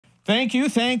Thank you.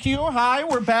 Hi,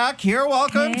 we're back here.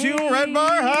 Welcome to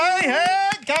Redbar. Hi, hey,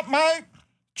 got my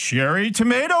Cherry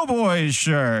Tomato Boys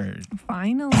shirt.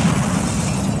 Finally.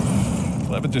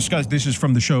 We'll have a discuss. This is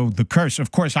from the show The Curse.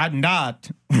 Of course, I'm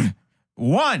not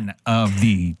one of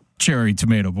the Cherry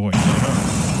Tomato Boys.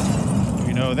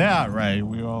 We know that, right?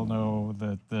 We all know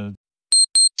that the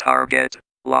target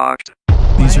locked.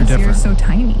 These are different. Yours so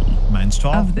tiny? Mine's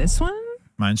tall. Of this one?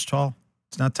 Mine's tall.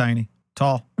 It's not tiny.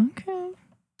 Tall. Okay.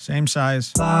 Same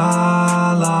size.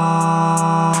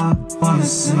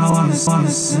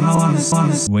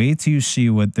 Wait till you see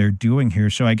what they're doing here.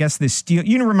 So I guess this Steel,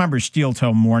 you remember Steel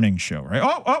Toe Morning Show, right?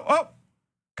 Oh.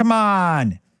 Come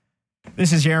on.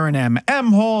 This is Aaron M.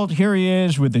 Emholt. Here he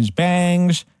is with his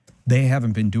bangs. They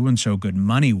haven't been doing so good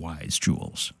money-wise,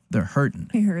 Jules. They're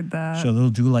hurting. I heard that. So they'll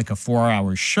do like a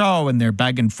 4-hour show and they're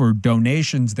begging for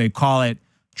donations. They call it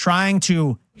trying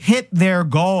to hit their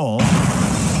goal.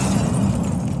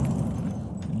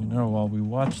 While we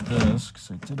watch this,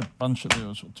 because I did a bunch of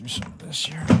those, we'll do some of this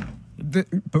here. But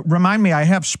remind me, I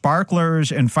have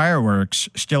sparklers and fireworks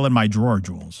still in my drawer,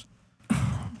 Jules,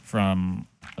 from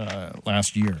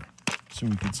last year, so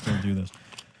we could still do this.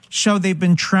 So they've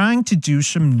been trying to do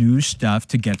some new stuff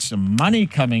to get some money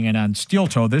coming in on Steel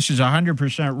Toe. This is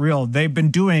 100% real. They've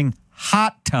been doing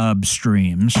hot tub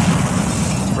streams,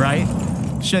 right?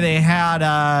 So they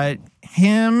had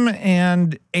him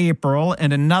and April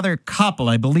and another couple.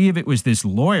 I believe it was this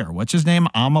lawyer. What's his name?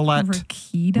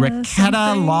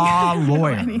 Raketa Law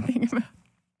Lawyer.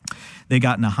 They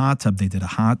got in a hot tub. They did a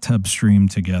hot tub stream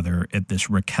together at this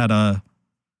Raketa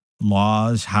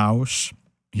Law's house.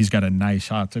 He's got a nice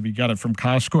hot tub. He got it from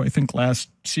Costco, I think, last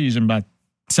season, about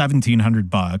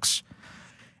 $1,700.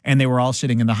 And they were all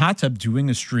sitting in the hot tub doing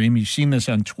a stream. You've seen this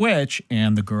on Twitch,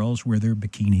 and the girls wear their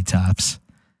bikini tops.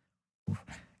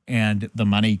 And the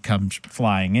money comes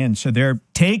flying in. So they're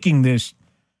taking this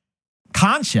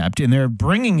concept and they're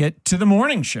bringing it to the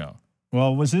morning show.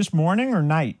 Well, was this morning or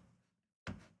night?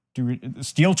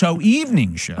 Steel Toe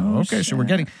evening show. Oh, okay, shit. So we're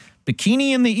getting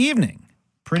Bikini in the evening.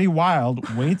 Pretty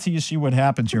wild. Wait till you see what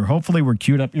happens here. Hopefully we're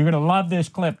queued up. You're going to love this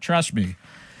clip. Trust me.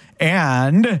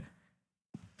 And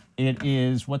it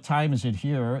is, what time is it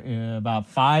here? About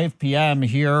 5 p.m.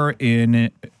 here in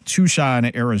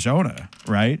Tucson, Arizona,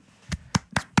 right?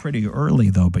 Pretty early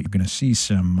though, but you're going to see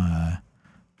some a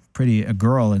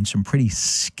girl in some pretty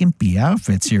skimpy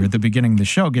outfits here at the beginning of the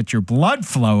show. Get your blood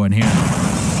flowing here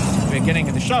at the beginning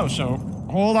of the show. So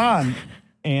hold on,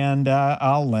 and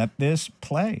I'll let this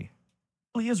play.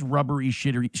 Well, he has rubbery,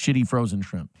 shitty frozen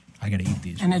shrimp. I got to eat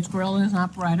these. And it's grilled and it's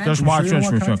not breaded. Just watch this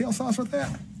for cocktail sauce with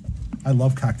that. I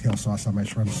love cocktail sauce on my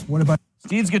shrimps. What about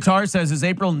Steve's Guitar says, is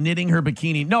April knitting her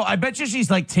bikini? No, I bet you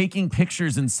she's like taking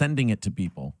pictures and sending it to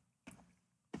people.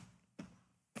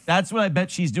 That's what I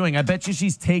bet she's doing. I bet you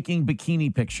she's taking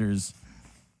bikini pictures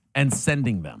and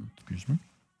sending them. Excuse me.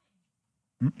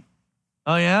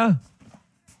 Oh, yeah?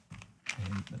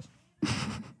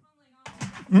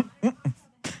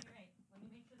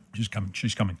 She's coming.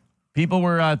 She's coming. People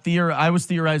were I was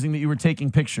theorizing that you were taking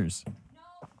pictures.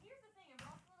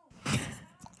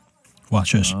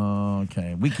 Watch this.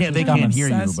 Okay. They can't hear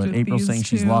you, but April's saying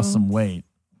she's lost some weight.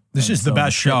 This is the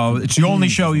best show. It's the only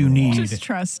show you need. Just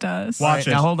trust us. Watch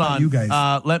this. Now, hold on. You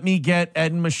guys. Let me get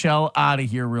Ed and Michelle out of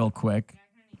here real quick.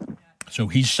 So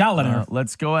he's selling her.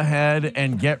 Let's go ahead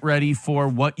and get ready for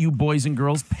what you boys and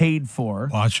girls paid for.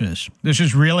 Watch this. This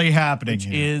is really happening. Which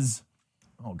is,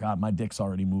 oh, God, my dick's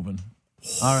already moving.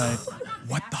 All right.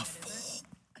 What the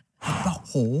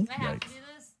whole? Right.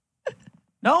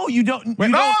 No, you don't.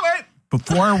 Wait, wait.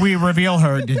 Before we reveal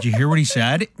her, did you hear what he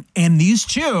said? And these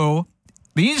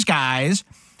guys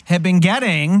have been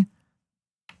getting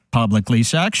publicly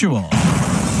sexual.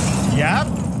 Yep.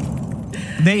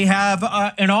 They have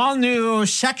an all-new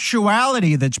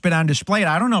sexuality that's been on display.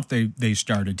 I don't know if they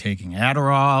started taking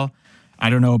Adderall. I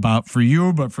don't know about for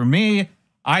you, but for me,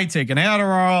 I take an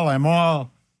Adderall. I'm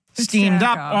all steamed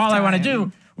up. All I want to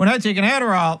do when I take an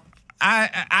Adderall,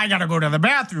 I got to go to the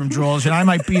bathroom, Jules, and I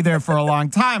might be there for a long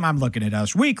time. I'm looking at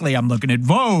Us Weekly. I'm looking at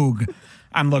Vogue.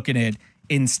 I'm looking at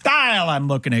In Style. I'm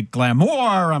looking at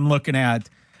Glamour. I'm looking at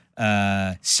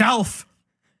Self.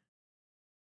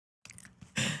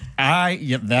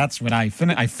 That's what I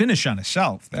finish on a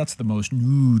Self. That's the most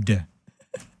nude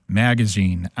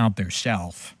magazine out there,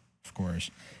 Self, of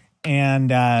course. And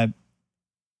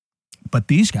but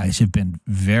these guys have been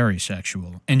very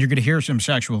sexual, and you're going to hear some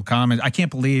sexual comments. I can't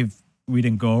believe we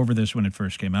didn't go over this when it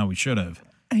first came out. We should have.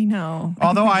 I know.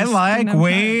 Although I like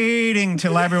waiting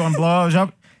till everyone blows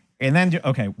up, and then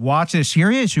okay, watch this.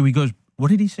 Here he is. So he goes. What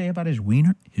did he say about his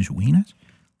wiener? His wieners?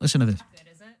 Listen to this. Good,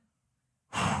 is it?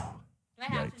 Do I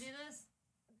have to do this?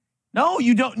 No,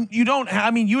 you don't. You don't.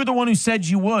 I mean, you were the one who said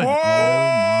you would. Oh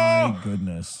my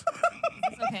goodness.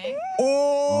 It's okay.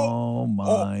 Oh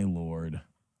my Lord.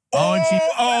 Oh, and she.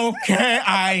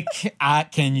 Okay,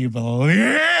 can you believe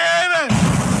it?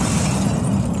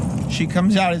 She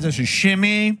comes out as a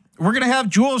shimmy. We're gonna have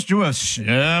Jules do a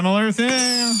similar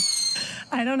thing.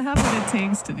 I don't have what it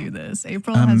takes to do this.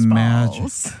 April has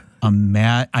balls.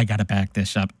 I gotta back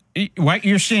this up. What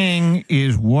you're seeing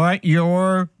is what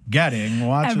you're getting.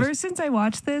 Watch Ever this. since I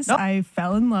watched this, I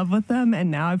fell in love with them, and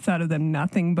now I've thought of them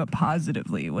nothing but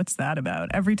positively. What's that about?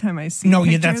 Every time I see No,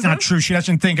 pictures that's not of- true. She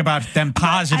doesn't think about them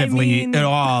positively at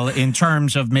all in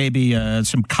terms of maybe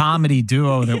some comedy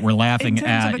duo that we're laughing in terms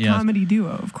at. of a comedy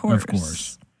duo, of course. Of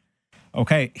course.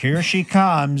 Okay, here she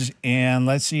comes, and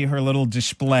let's see her little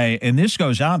display. And this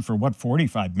goes on for,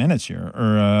 45 minutes here?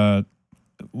 Or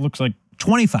looks like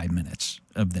 25 minutes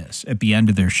of this at the end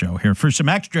of their show here. For some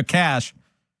extra cash,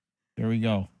 there we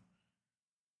go.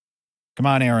 Come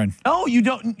on, Aaron. No, you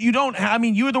don't. You don't. I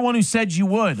mean, you were the one who said you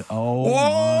would. Oh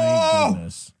my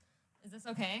goodness. Is this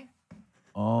okay?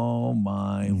 Oh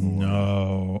my Lord.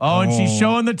 No. Oh, and she's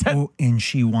showing the. And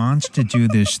she wants to do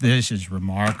this. This is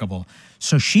remarkable.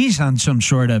 So she's on some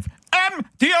sort of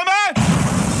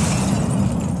MDMA.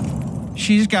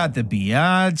 She's got the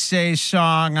Beyonce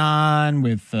song on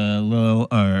with little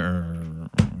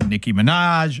Nicki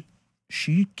Minaj.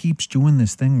 She keeps doing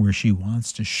this thing where she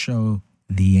wants to show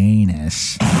the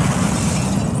anus.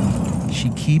 She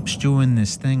keeps doing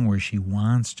this thing where she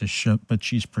wants to show, but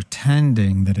she's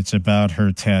pretending that it's about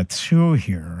her tattoo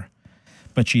here.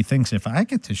 But she thinks if I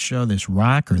get to show this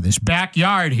rocker, this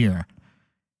backyard here,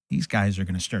 these guys are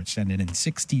going to start sending in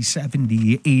 $60,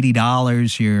 $70,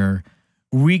 $80 here.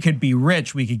 We could be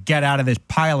rich. We could get out of this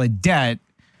pile of debt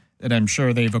that I'm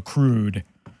sure they've accrued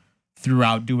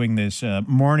throughout doing this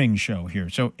morning show here.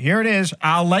 So here it is.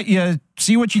 I'll let you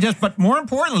see what she does. But more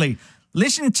importantly,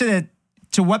 listen to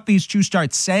what these two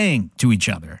start saying to each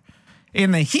other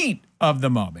in the heat of the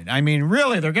moment. I mean,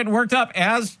 really, they're getting worked up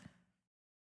as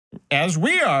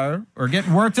we are, or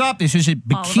getting worked up. This is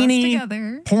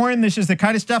bikini porn. This is the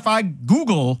kind of stuff I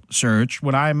Google search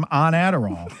when I'm on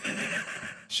Adderall.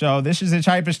 So this is the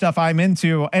type of stuff I'm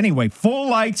into. Anyway, full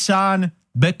lights on,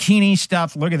 bikini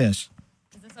stuff. Look at this.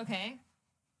 Is this okay?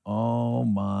 Oh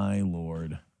my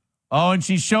Lord. Oh, and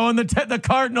she's showing the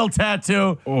cardinal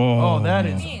tattoo. Oh, that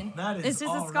is. It's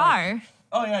just a scar.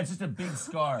 Oh yeah, it's just a big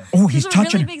scar. Oh, he's This is a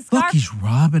touching really her. big scar. Look, he's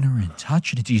rubbing her and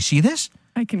touching it. Do you see this?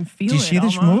 I can feel it. Do you see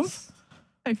this almost. move?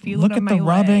 I feel Look it at on the my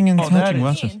rubbing leg. and Oh, touching. that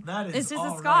Watch is- this. that is It's just a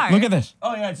all scar. Look at this.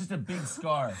 Oh yeah, it's just a big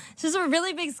scar. It's just a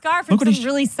really big scar from Look what some he's-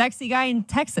 really sexy guy in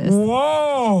Texas.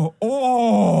 Whoa!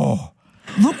 Oh!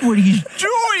 Look what he's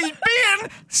doing. He's being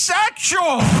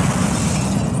sexual.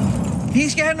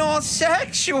 He's getting all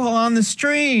sexual on the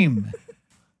stream.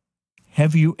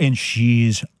 Have you? And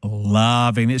she's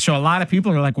loving it. So a lot of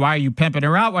people are like, "Why are you pimping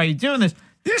her out? Why are you doing this?"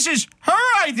 This is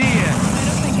her idea. I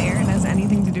don't think Erin has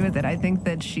anything to do with it. I think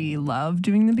that she loved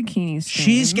doing the bikini stream.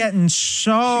 She's getting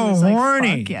so She was like,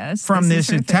 horny "Fuck yes, from this this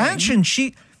is her attention.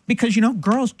 Because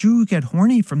girls do get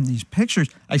horny from these pictures.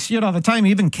 I see it all the time.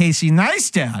 Even Casey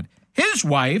Neistat, his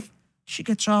wife, she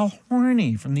gets all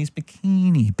horny from these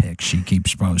bikini pics she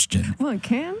keeps posting. What,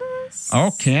 Candace?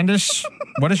 Oh, Candace.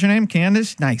 What is your name?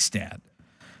 Candace Neistat.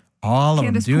 All of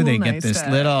Candace them do. They Poole get this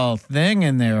Neistat. little thing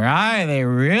in their eye. They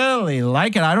really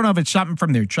like it. I don't know if it's something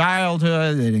from their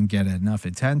childhood. They didn't get enough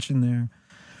attention there.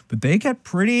 But they get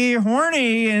pretty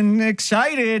horny and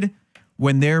excited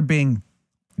when they're being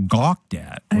gawked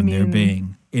at, when they're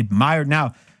being admired.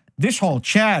 Now, this whole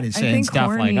chat is I saying think stuff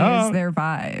horny like, is their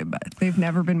vibe. They've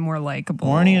never been more likable.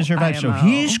 horny is her vibe. So IMO.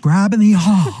 he's grabbing the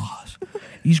ass.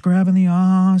 He's grabbing the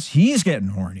ass. He's getting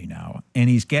horny now. And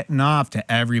he's getting off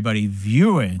to everybody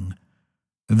viewing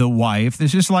the wife.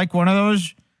 This is like one of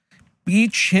those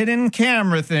beach hidden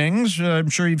camera things. I'm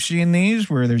sure you've seen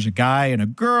these where there's a guy and a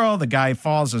girl. The guy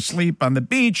falls asleep on the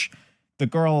beach. The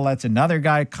girl lets another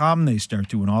guy come. They start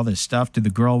doing all this stuff to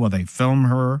the girl while they film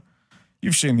her.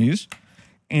 You've seen these.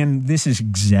 And this is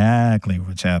exactly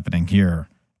what's happening here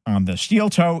on the Steel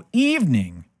Toe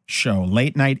Evening Show,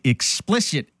 late night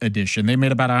explicit edition. They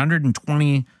made about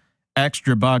 120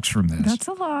 extra bucks from this. That's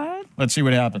a lot. Let's see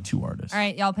what happened. Two artists. All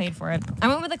right, y'all paid for it. I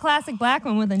went with a classic black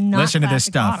one with a not Listen to this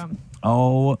classic stuff. bottom.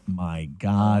 Oh my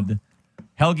God.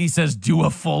 Helgi says do a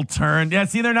full turn. Yeah,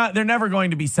 see, they're never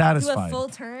going to be Do satisfied. a full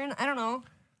turn. I don't know.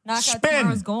 Knock out Spin.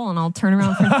 tomorrow's goal and I'll turn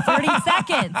around for 30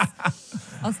 seconds.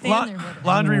 I'll stand there with it.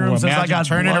 Laundry room Ooh, says I imagine got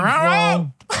turning blood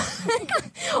around.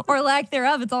 flow. Or lack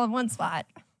thereof, it's all in one spot.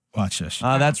 Watch this.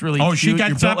 That's really Oh, cute. she You're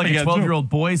gets built up like again, a too. 12-year-old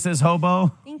boy, says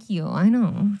Hobo. Thank you. I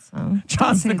know. So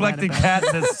John's say that neglected about cat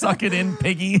says, suck it in,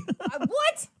 piggy.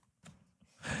 what?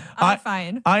 I'm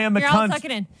fine. I am a Here, I'll cunt. suck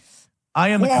it in. I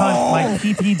am a cunt. My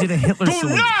PP did a Hitler Do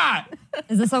salute. not!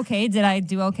 Is this okay? Did I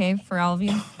do okay for all of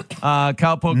you?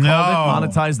 Cowpoke called it.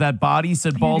 Monetize that body,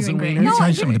 said balls and doing wieners. great. Let me tell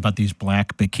you something about these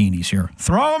black bikinis here.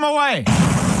 Throw them away.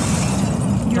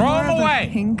 You're Throw more them of a away.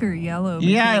 pink or yellow.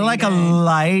 Yeah, I bikini like a guy.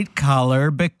 light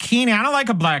color bikini. I don't like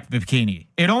a black bikini.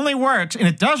 It only works, and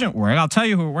it doesn't work. I'll tell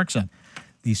you who it works on.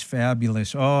 These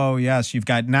fabulous, oh, yes, you've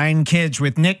got 9 kids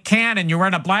with Nick Cannon. You're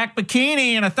wearing a black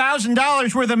bikini and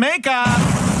 $1,000 worth of makeup.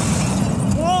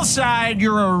 Poolside,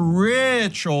 you're a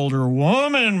rich older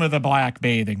woman with a black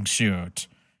bathing suit.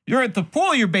 You're at the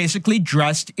pool, you're basically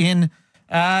dressed in,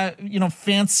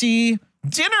 fancy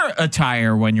dinner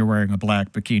attire when you're wearing a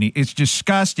black bikini. It's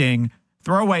disgusting.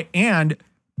 Throw away. And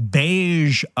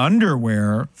beige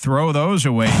underwear, throw those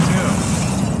away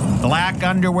too. Black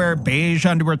underwear, beige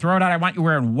underwear, throw it out. I want you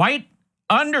wearing white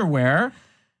underwear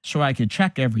so I could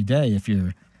check every day if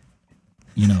you're,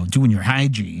 doing your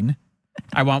hygiene.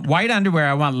 I want white underwear.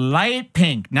 I want light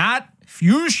pink, not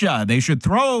fuchsia. They should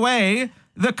throw away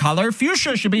the color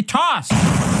fuchsia. Should be tossed.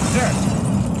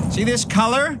 There. See this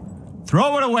color?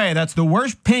 Throw it away. That's the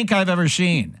worst pink I've ever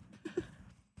seen.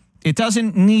 It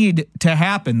doesn't need to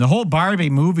happen. The whole Barbie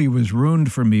movie was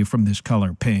ruined for me from this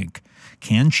color pink.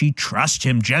 Can she trust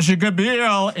him? Jessica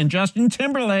Biel and Justin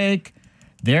Timberlake.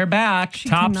 They're back.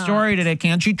 Top cannot. story today.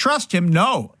 Can she trust him?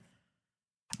 No.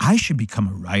 I should become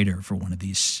a writer for one of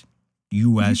these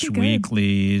U.S. You'd be good.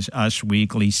 weeklies, Us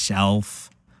Weekly, Self.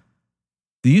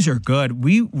 These are good.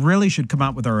 We really should come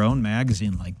out with our own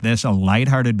magazine like this, a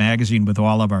lighthearted magazine with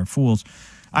all of our fools.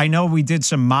 I know we did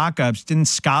some mock-ups. Didn't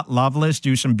Scott Loveless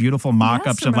do some beautiful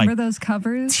mock-ups Yes, of remember like those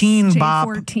covers? Teen Bop.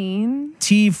 J14.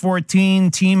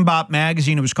 T14 Teen Bop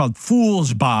magazine? It was called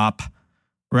Fool's Bop,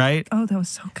 right? Oh, that was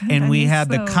so good. And I we missed had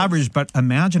the those. covers, but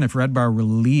imagine if Redbar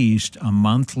released a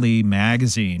monthly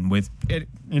magazine with,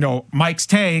 Mike's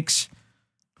takes,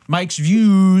 Mike's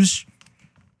views,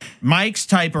 Mike's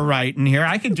type of writing here.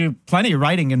 I could do plenty of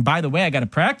writing. And by the way, I got to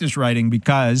practice writing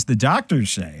because the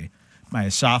doctors say my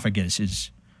esophagus is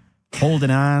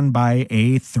holding on by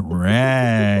a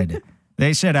thread.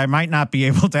 They said I might not be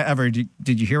able to ever, did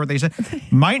you hear what they said?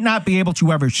 Might not be able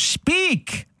to ever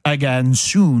speak again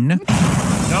soon.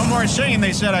 No more singing.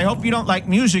 They said, I hope you don't like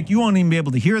music. You won't even be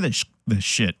able to hear this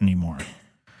shit anymore.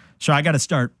 So I got to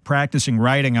start practicing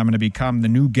writing. I'm going to become the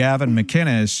new Gavin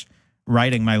McInnes,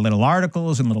 writing my little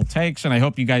articles and little takes. And I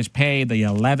hope you guys pay the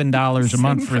 $11 a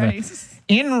month for price.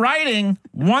 in writing.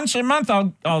 Once a month,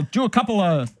 I'll do a couple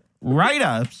of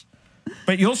write-ups.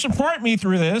 But you'll support me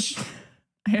through this.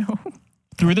 I hope.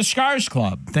 Through the Scars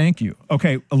Club. Thank you.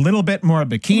 Okay, a little bit more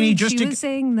bikini. Wait, just she to, was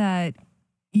saying that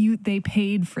they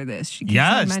paid for this. She keeps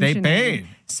Yes, on they mentioning. paid.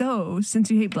 So, since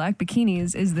you hate black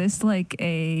bikinis, is this like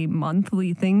a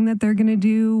monthly thing that they're going to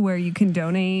do where you can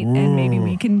donate and maybe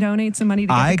we can donate some money to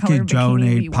get I the color could bikini we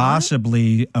donate want?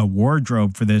 possibly a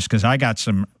wardrobe for this because I got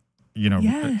some,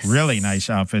 Yes. really nice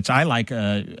outfits. I like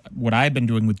what I've been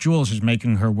doing with Jules is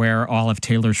making her wear all of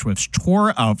Taylor Swift's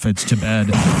tour outfits to bed.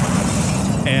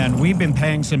 And we've been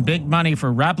paying some big money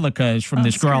for replicas from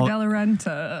this girl. Oscar de la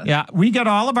Renta. Yeah, we get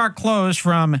all of our clothes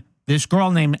from this girl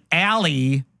named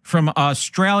Allie from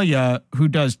Australia who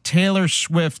does Taylor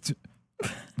Swift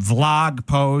vlog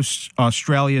posts.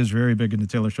 Australia is very big into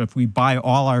Taylor Swift. We buy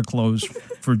all our clothes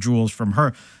for Jules from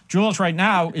her. Jules right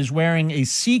now is wearing a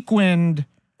sequined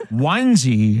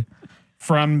onesie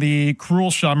from the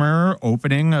Cruel Summer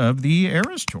opening of the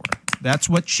Eras Tour. That's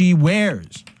what she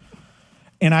wears.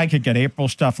 And I could get April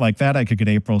stuff like that. I could get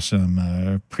April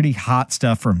some pretty hot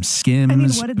stuff from Skims. I mean,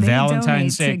 what did they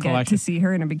Valentine's donate Day to get collection. to see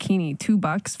her in a bikini? $2,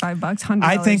 $5, $100.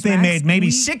 I think they max? made maybe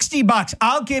We- $60.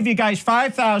 I'll give you guys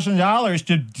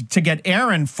 $5,000 to get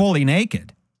Aaron fully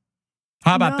naked.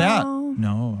 How about that? No.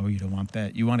 No, you don't want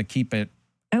that. You want to keep it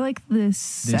I like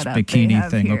this this setup they bikini have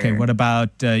thing. here. Okay, what about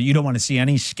you don't want to see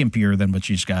any skimpier than what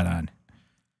she's got on?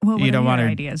 Well, what you are don't your want her-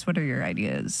 ideas? What are your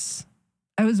ideas?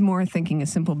 I was more thinking a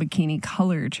simple bikini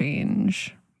color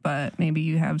change, but maybe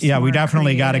you have some Yeah, we more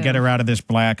definitely got to get creative- her out of this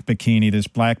black bikini. This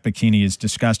black bikini is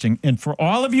disgusting. And for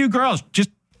all of you girls, just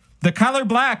the color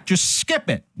black, just skip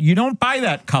it. You don't buy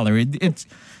that color. It's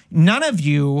none of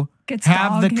you Gets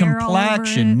have the dog hair all over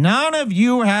complexion. it. None of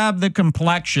you have the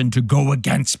complexion to go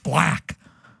against black.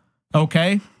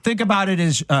 Okay? Think about it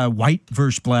as white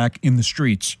versus black in the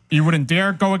streets. You wouldn't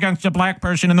dare go against a black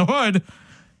person in the hood.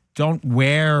 Don't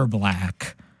wear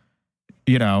black.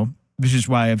 This is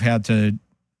why I've had to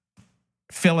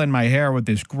fill in my hair with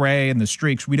this gray and the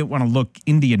streaks. We didn't want to look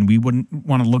Indian. We wouldn't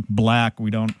want to look black. We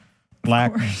don't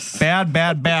black. Bad,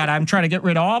 bad, bad. I'm trying to get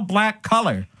rid of all black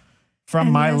color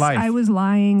from my life. I was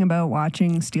lying about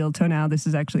watching Steel Toe Now. This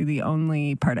is actually the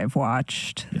only part I've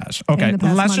watched. Yes. Okay.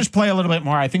 Let's just play a little bit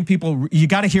more. I think you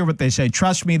got to hear what they say.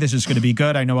 Trust me, this is going to be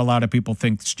good. I know a lot of people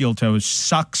think Steel Toe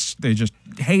sucks. They just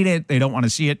hate it. They don't want to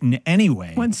see it in any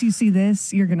way. Once you see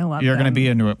this, you're going to love it. You're going to be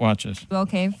into it. Watch this.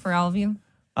 Okay, for all of you.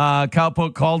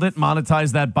 Cowpoke called it,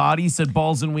 monetize that body, said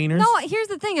balls and wieners. No, here's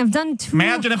the thing. I've done 2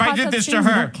 Imagine if I did this to things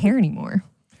I her. don't care anymore.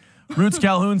 Roots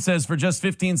Calhoun says for just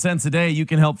 15 cents a day, you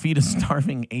can help feed a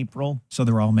starving April. So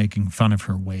they're all making fun of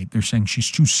her weight. They're saying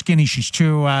she's too skinny. She's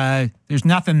too, there's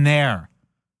nothing there.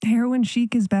 Heroin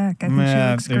Chic is back. I think she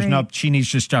looks great. She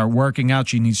needs to start working out.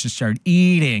 She needs to start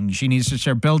eating. She needs to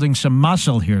start building some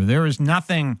muscle here. There is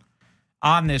nothing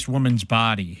on this woman's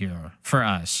body here for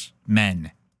us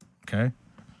men. Okay.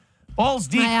 Balls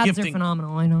Deep My abs gifting. are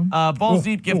phenomenal, I know. Balls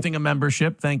Deep gifting a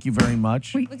membership. Thank you very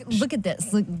much. Look at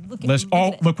this. Look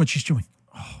at Look what she's doing.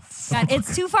 God,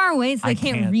 it's too far away, so I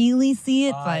can't really see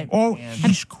it, but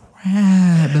He's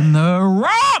grabbing the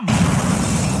rump.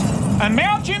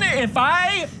 Imagine if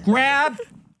I grab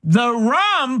the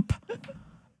rump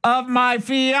of my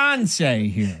fiance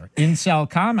here. Incel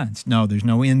comments. No, there's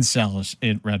no incels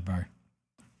at Redbar.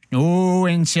 No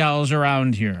incels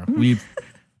around here.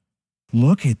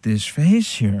 Look at this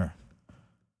face here.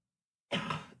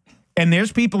 And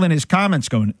there's people in his comments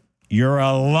going, "You're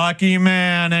a lucky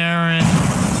man, Aaron."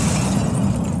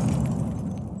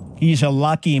 He's a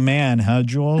lucky man, huh,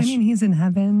 Jules? I mean, he's in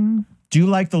heaven. Do you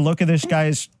like the look of this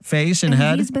guy's face and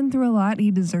head? He's been through a lot.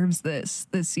 He deserves this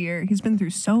year. He's been through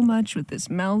so much with this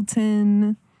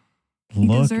Melton. He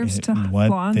deserves to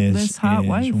flaunt this hot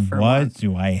wife. What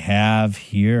do I have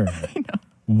here? I know.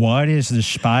 What is the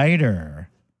spider?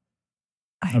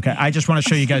 Okay, I just want to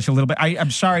show you guys a little bit.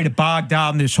 I'm sorry to bog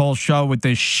down this whole show with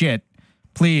this shit.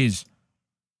 Please.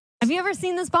 have you ever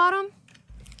seen this bottom?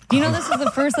 Do you know this was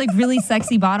the first really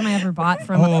sexy bottom I ever bought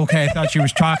from? Oh, okay. I thought she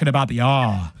was talking about the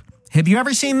Have you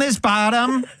ever seen this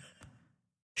bottom?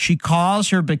 She calls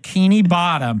her bikini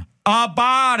bottom a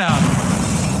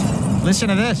bottom. Listen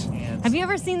to this. Have you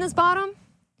ever seen this bottom?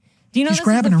 Do you know He's this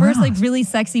was grabbing the her first around. really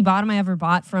sexy bottom I ever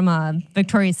bought from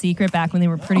Victoria's Secret back when they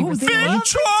were pretty Victoria's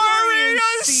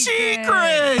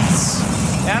Secrets.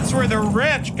 That's where the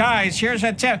rich, guys, here's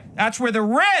a tip. That's where the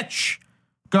rich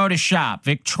go to shop.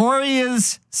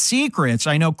 Victoria's Secrets.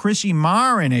 I know Chrissy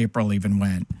Marr in April even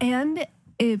went. And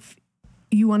if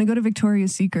you want to go to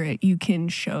Victoria's Secret, you can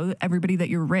show everybody that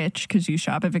you're rich because you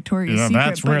shop at Victoria's Secret.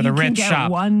 That's where the rich shop.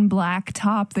 shop. One black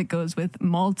top that goes with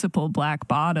multiple black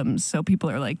bottoms. So people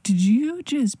are like, "Did you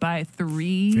just buy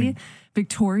 3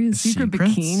 Victoria's Secret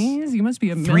Secrets? bikinis? You must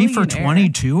be a 3 for millionaire."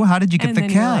 $22? How did you get And the then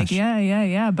you're cash? like,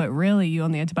 yeah. But really, you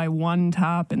only had to buy 1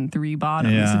 top and 3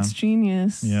 bottoms. Yeah. It's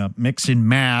genius. Yeah, mix and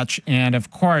match. And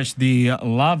of course, the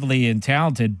lovely and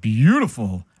talented,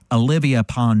 beautiful Olivia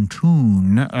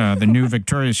Pontoon, the new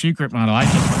Victoria's Secret model.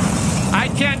 I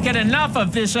can't get enough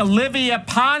of this Olivia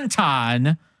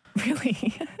Ponton.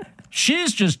 Really?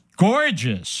 She's just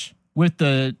gorgeous with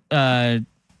the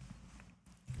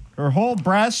her whole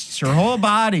breasts, her whole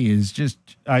body is just.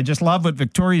 I just love what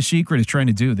Victoria's Secret is trying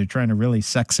to do. They're trying to really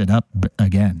sex it up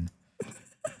again.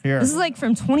 Here, This is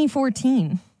from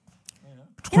 2014.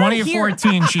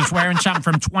 2014. She's wearing something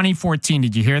from 2014.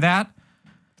 Did you hear that?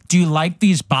 Do you like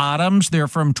these bottoms? They're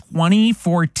from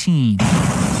 2014.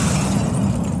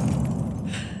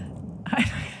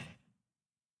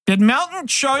 Did Melton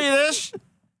show you this?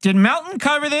 Did Melton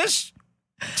cover this?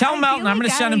 Tell Melton. I'm going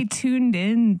to send him. I tuned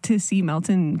in to see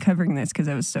Melton covering this because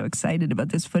I was so excited about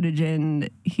this footage, and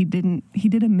he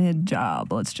did a mid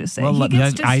job. Let's just say he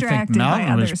gets distracted by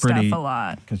other stuff a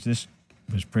lot. Because this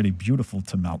was pretty beautiful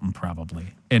to Melton, probably.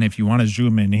 And if you want to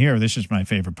zoom in here, this is my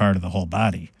favorite part of the whole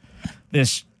body.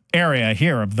 This area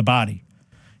here of the body.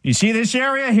 You see this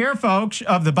area here, folks,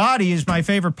 of the body is my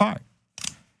favorite part.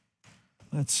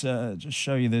 Let's just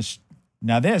show you this.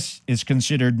 Now, this is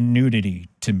considered nudity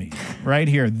to me. Right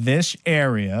here, this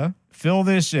area, fill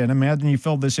this in. Imagine you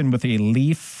filled this in with a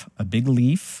leaf, a big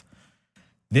leaf.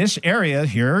 This area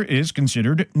here is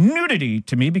considered nudity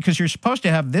to me because you're supposed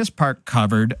to have this part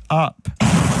covered up.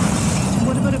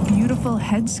 What about a beautiful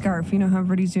headscarf? You know how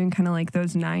everybody's doing kind of like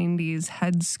those 90s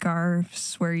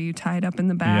headscarves where you tie it up in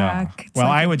the back? Yeah. It's Well,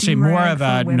 like I a would say more do-rag of for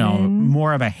a women.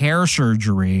 more of a hair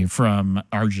surgery from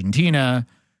Argentina.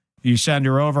 You send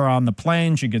her over on the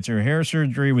plane. She gets her hair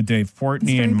surgery with Dave Portney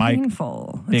It's very and Mike.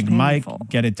 painful. It's Big Mike, painful.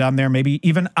 get it done there. Maybe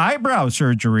even eyebrow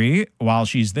surgery while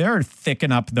she's there.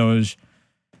 Thicken up those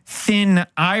thin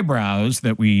eyebrows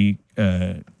that we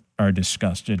are are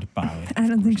disgusted by. I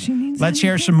don't think she means Let's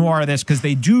hear some more of this because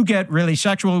they do get really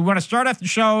sexual. We want to start off the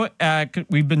show.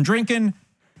 We've been drinking.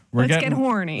 Let's get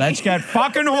horny. Let's get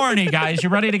fucking horny, guys. You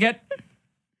ready to get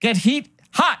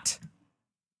hot?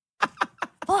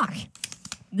 Fuck.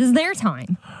 This is their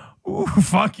time. Ooh,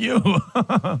 fuck you.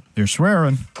 They're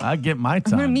swearing. I get my I'm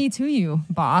time. gonna me to you,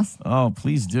 boss. Oh,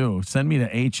 please do. Send me to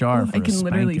HR for I can a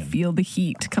literally spanking. feel the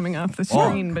heat coming off the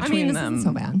screen between this them. isn't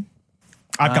so bad.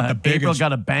 I've got the biggest. April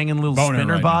got a banging little boner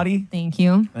spinner right body. Thank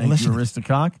you. Thank you,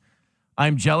 Aristocock.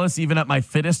 I'm jealous. Even at my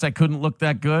fittest, I couldn't look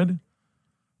that good.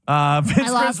 I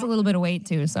lost a little bit of weight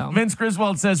too, so. Vince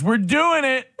Griswold says, we're doing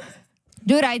it.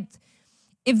 Dude,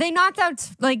 if they knocked out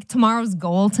like tomorrow's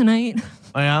goal tonight,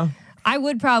 Oh, yeah? I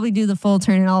would probably do the full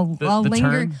turn and I'll the linger.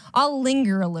 turn? I'll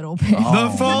linger a little bit.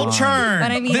 The full turn.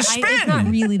 But I mean, the spin. it's not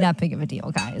really that big of a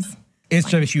deal, guys.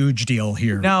 It's a huge deal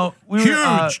here. Now,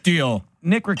 huge deal.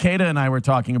 Nick Ricada and I were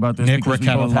talking about this Nick because we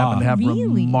both Ricada happen to have Really?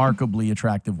 remarkably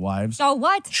attractive wives. So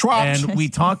what? And we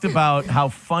talked about how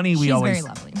funny we She's always... very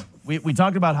lovely. We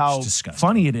talked about how She's disgusting.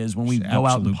 funny it is when we She's an go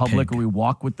out in absolute public pig. or we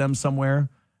walk with them somewhere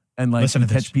and like Listen to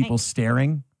catch this. people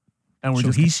staring. And we're So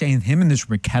just... he's saying him and this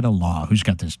Ricetta Law, who's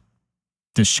got this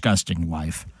disgusting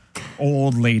wife,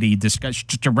 old lady, just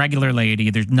a regular lady.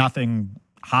 There's nothing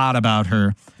hot about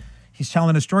her. He's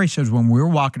telling a story. He says, when we were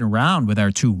walking around with our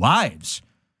two wives,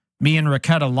 me and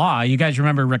Ricetta Law, you guys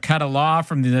remember Ricetta Law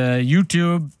from the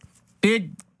YouTube,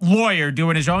 big lawyer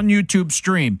doing his own YouTube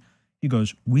stream. He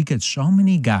goes, we get so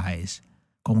many guys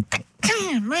going,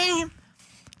 damn, man.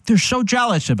 They're so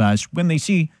jealous of us when they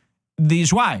see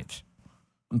these wives.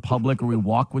 in public or we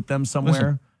walk with them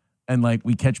somewhere and like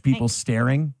we catch people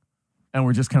staring and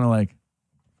we're just kind of like,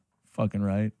 fucking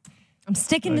right. I'm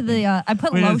sticking to the, I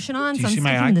put Wait, lotion on, do so you I'm see my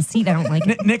sticking eye? to the seat. I don't like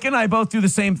it. Nick and I both do the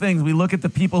same things. We look at the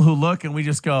people who look and we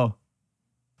just go,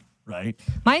 right.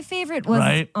 My favorite was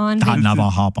Right. on Never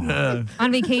hop on.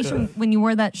 on vacation when you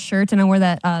wore that shirt and I wore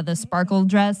that the sparkle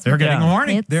dress. They're with getting the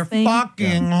horny. hits They're thing fucking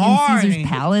in horny. Caesar's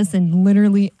Palace, and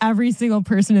literally every single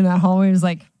person in that hallway was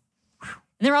like,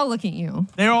 and they're all looking at you.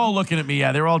 They're all looking at me.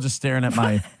 Yeah, they're all just staring at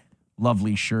my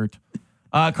lovely shirt.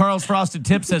 Carl's Frosted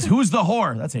Tip says, who's the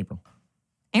whore? That's April.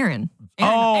 Aaron. Oh,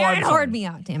 I'm Aaron sorry. whored me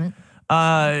out, damn it.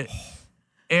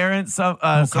 Aaron, somebody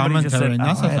just said, commentary, I had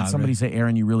necessary. somebody say,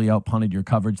 Aaron, you really outpunted your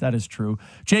coverage. That is true.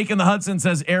 Jake in the Hudson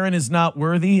says, Aaron is not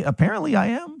worthy. Apparently I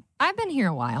am. I've been here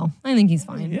a while. I think he's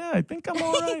fine. Yeah, I think I'm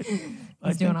all right.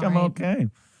 I doing think all I'm right. okay.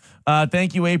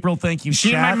 Thank you, April. Thank you,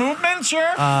 See my chat. movement,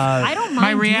 sir? I don't my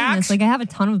mind doing reacts? this. Like I have a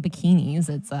ton of bikinis.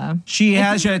 It's She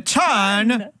has a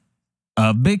ton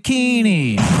of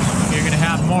bikinis. You're going to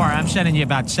have more. I'm sending you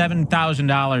about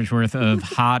 $7,000 worth of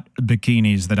hot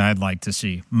bikinis that I'd like to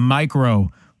see. Micro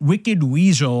Wicked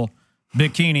Weasel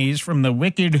bikinis from the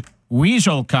Wicked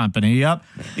Weasel Company. Yep.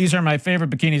 These are my favorite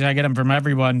bikinis. I get them from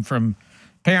everyone, from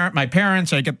my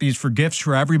parents. I get these for gifts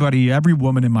for everybody, every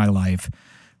woman in my life.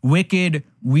 Wicked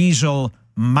Weasel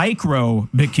Micro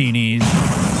bikinis.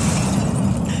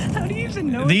 How do you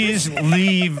even know These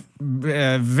leave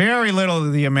very little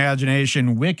to the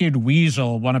imagination. Wicked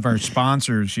Weasel, one of our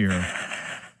sponsors here.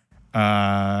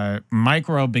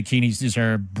 Micro bikinis. These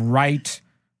are bright,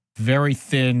 very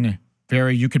thin,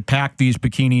 you could pack these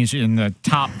bikinis in the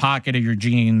top pocket of your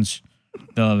jeans,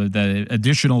 the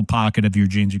additional pocket of your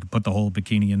jeans. You could put the whole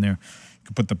bikini in there. You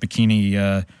could put the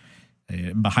bikini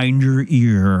behind your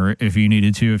ear if you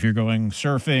needed to, if you're going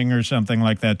surfing or something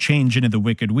like that. Change into the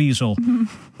Wicked Weasel. The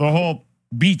whole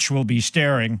beach will be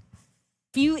staring.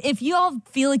 if you all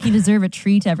feel like you deserve a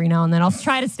treat every now and then, I'll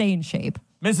try to stay in shape.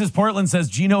 Mrs. Portland says,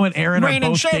 Gino and Aaron Rain are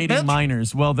and both shape, dating bitch.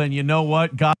 minors. Well, then you know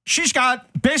what? God. She's got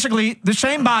basically the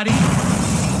same body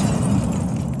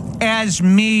as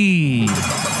me.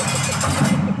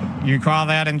 You call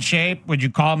that in shape? Would you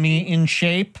call me in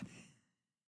shape?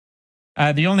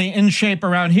 The only in shape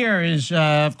around here is,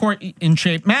 of course, In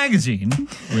Shape magazine,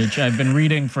 which I've been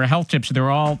reading for health tips. They're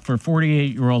all for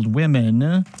 48-year-old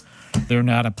women. They're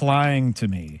not applying to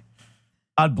me.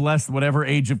 God bless whatever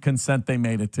age of consent they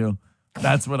made it to.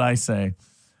 That's what I say.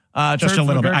 Just a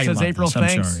little bit. I Says, love April, this. I'm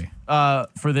thanks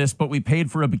for this, but we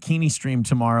paid for a bikini stream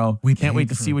tomorrow. We can't wait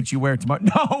to see what you wear tomorrow.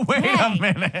 No, wait a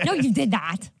minute. No, you did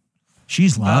not.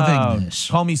 She's loving this.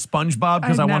 Call me SpongeBob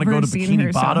because I I've want to go never to seen her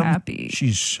Bikini so Bottom. happy.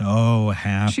 She's so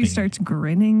happy. She starts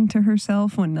grinning to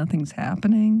herself when nothing's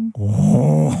happening.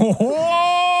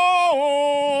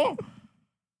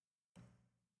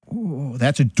 Oh,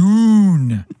 that's a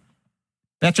dune.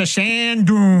 That's a sand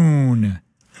dune.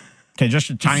 Okay, just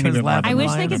a tiny says bit. laugh I and wish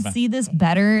lie they about could see this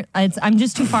better. I'm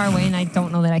just too far away, and I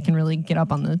don't know that I can really get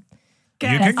up on the. You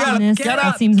can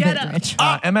That seems a bit rich.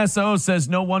 MSO says,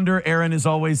 no wonder Aaron is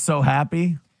always so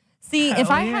happy. See,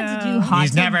 if I had to do hot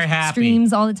He's never tub happy.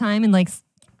 streams all the time and like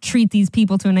treat these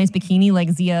people to a nice bikini like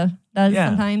Zia does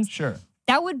sometimes, sure.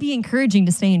 that would be encouraging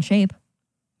to stay in shape.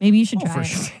 Maybe you should try for it.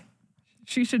 sure.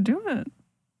 She should do it.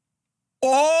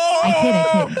 Oh!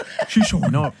 I kid. She's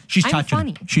showing No, She's I'm touching.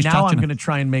 funny. She's now touching. I'm going to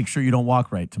try and make sure you don't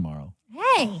walk right tomorrow.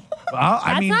 Hey, Well,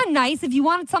 that's not nice. If you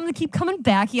wanted something to keep coming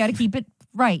back, you got to keep it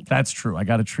right. That's true. I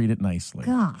got to treat it nicely.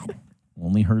 God.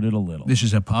 Only hurt it a little. This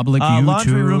is a public YouTube.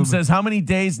 Laundry Room says, how many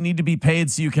days need to be paid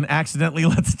so you can accidentally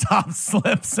let the top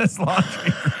slip, says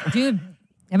Laundry Room. Dude,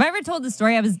 have I ever told the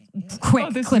story? I was quick.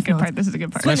 Oh, this is a Cliff good notes. part. This is a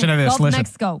good part. Listen to this. Gulf of Listen.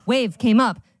 Mexico. Wave came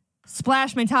up.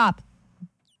 Splashed my top.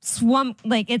 Swum.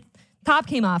 Like, it. Top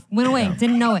came off. Went away.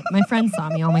 Didn't know it. My friend saw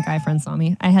me. All my guy friends saw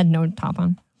me. I had no top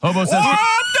on. Hobo says, What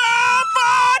the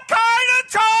fuck kind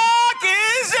of talk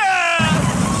is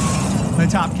it? My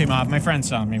top came off. My friend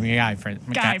saw me. My guy friend.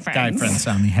 Guy friends.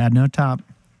 saw me. Had no top.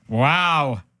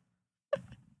 Wow.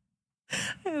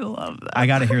 I love that. I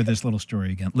got to hear this little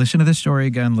story again. Listen to this story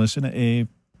again. Listen to Abe.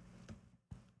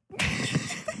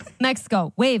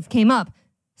 Mexico. Wave came up.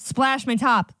 Splashed my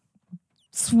top.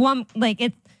 Swum. Like,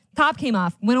 it. Top came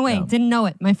off. Went away. Yeah. Didn't know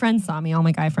it. My friends saw me. All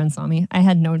my guy friends saw me. I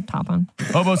had no top on.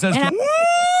 Hobo says, And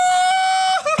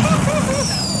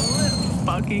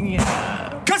Fucking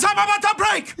yeah. Because I'm about to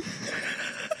break.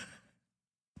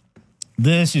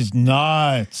 This is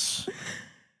nuts.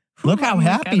 Look how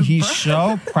happy he's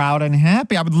so proud and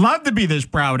happy. I would love to be this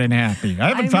proud and happy. I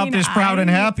haven't felt this proud and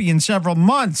happy in several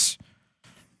months.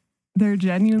 They're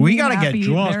genuinely We got to get happy.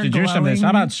 Jules They're to do some of this.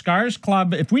 How glowing. about Scars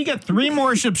Club? If we get 3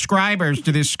 more subscribers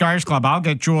to this Scars Club, I'll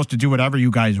get Jules to do whatever you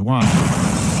guys want.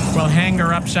 We'll hang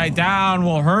her upside down.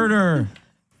 We'll hurt her.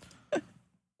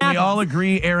 we all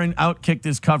agree Aaron outkicked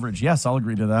his coverage. Yes, I'll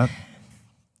agree to that.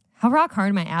 how rock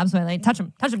hard my abs were. Like, touch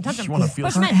them. Touch them. Touch them. You wanna feel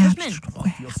Push them in. Push them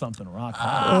in. Feel something rock.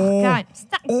 Oh, God.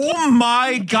 Stop. Oh,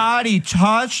 my God. He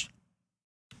touched.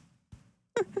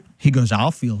 He goes, I'll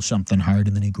feel something hard,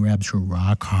 and then he grabs her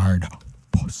rock hard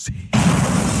pussy.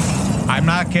 I'm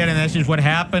not kidding. This is what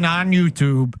happened on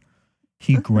YouTube.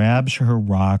 He grabs her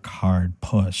rock hard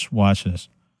puss. Watch this.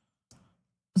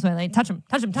 So I like touch them.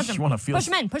 Touch them. Touch them. You wanna feel Push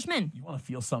them in. Push them in. You want to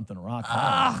feel something rock.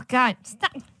 Oh, God.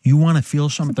 Stop. You want to feel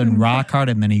something rock hard,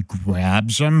 and then he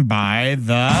grabs him by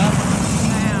the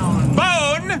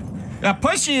bone. A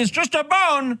pussy is just a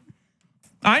bone.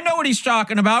 I know what he's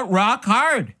talking about. Rock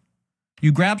hard.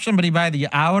 You grab somebody by the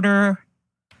outer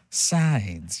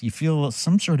sides. You feel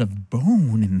some sort of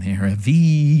bone in there, a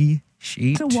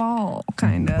V-shaped It's a wall,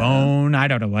 kind of. bone. I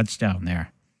don't know what's down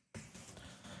there.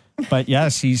 But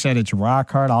yes, he said it's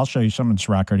rock hard. I'll show you something that's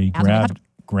rock hard. He grabbed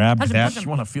Touch 'em, that. touch 'em. You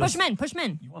want to feel. Push them in. Push them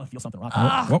in. You want to feel something rock.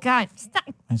 Oh, Whoop. God. Stop.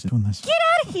 Why is it doing this? Get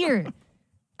out of here.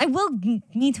 I will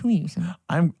me too you. So.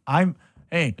 I'm.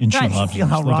 Hey, And she Right. loves feel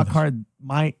this. how Look at rock this. hard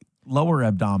my lower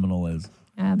abdominal is.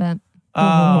 I bet.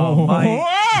 Oh, my.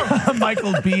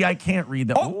 Michael B. I can't read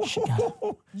that.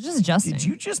 It's just adjusting. Did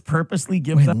you just purposely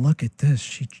give Wait, them look at this.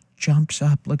 She jumps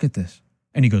up. Look at this.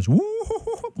 And he goes, woo,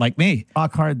 like me.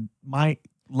 rock hard my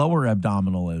lower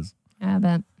abdominal is? I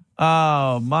bet.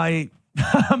 Oh, my.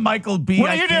 Michael B. What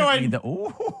are I you can't doing? read that.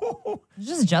 Ooh. It's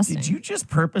just adjusting. Did you just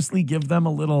purposely give them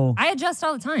a little? I adjust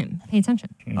all the time. Pay attention.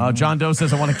 John Doe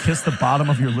says, I want to kiss the bottom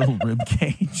of your little rib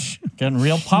cage. Getting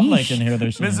real public in here.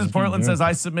 There's Mrs. Portland says,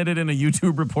 I submitted in a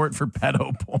YouTube report for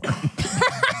pedo porn.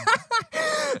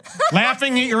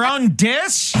 laughing at your own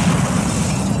diss?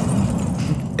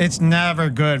 It's never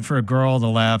good for a girl to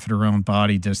laugh at her own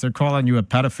body diss. They're calling you a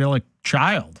pedophilic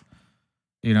child.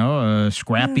 You know, a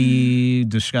scrappy,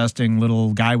 disgusting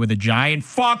little guy with a giant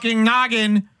fucking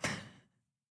noggin.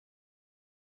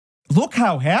 Look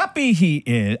how happy he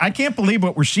is. I can't believe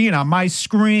what we're seeing on my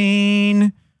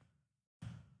screen.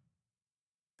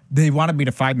 They wanted me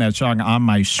to find that song on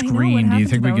my screen. Do you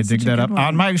think we could dig that up?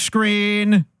 On my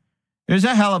screen. There's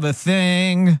a hell of a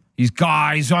thing. These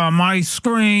guys on my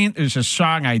screen. There's a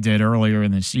song I did earlier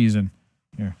in the season.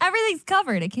 Here. Everything's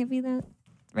covered. It can't be that.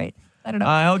 Right. I don't know.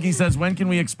 Helgi says, when can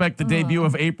we expect the debut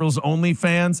of April's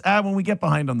OnlyFans? When we get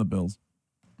behind on the bills.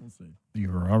 We'll see.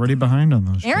 You're already behind on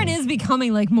those. Aaron shows. is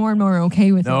becoming like more and more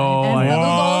okay with No, it. I As the know.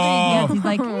 older he gets, he's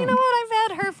like, you know what? I've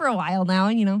had her for a while now,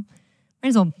 and might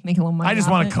as well make a little money. I just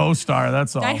off want it. to co-star,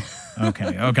 that's all.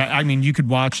 Okay. I mean, you could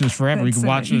watch this forever. We That's could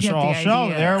watch it. You this get all the show.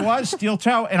 idea. There it was, steel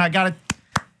toe. And I got it.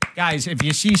 Guys, if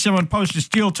you see someone post a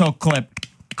steel toe clip,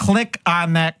 click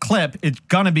on that clip. It's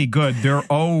going to be good. They're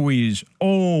always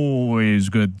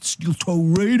good. Steel toe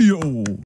radio.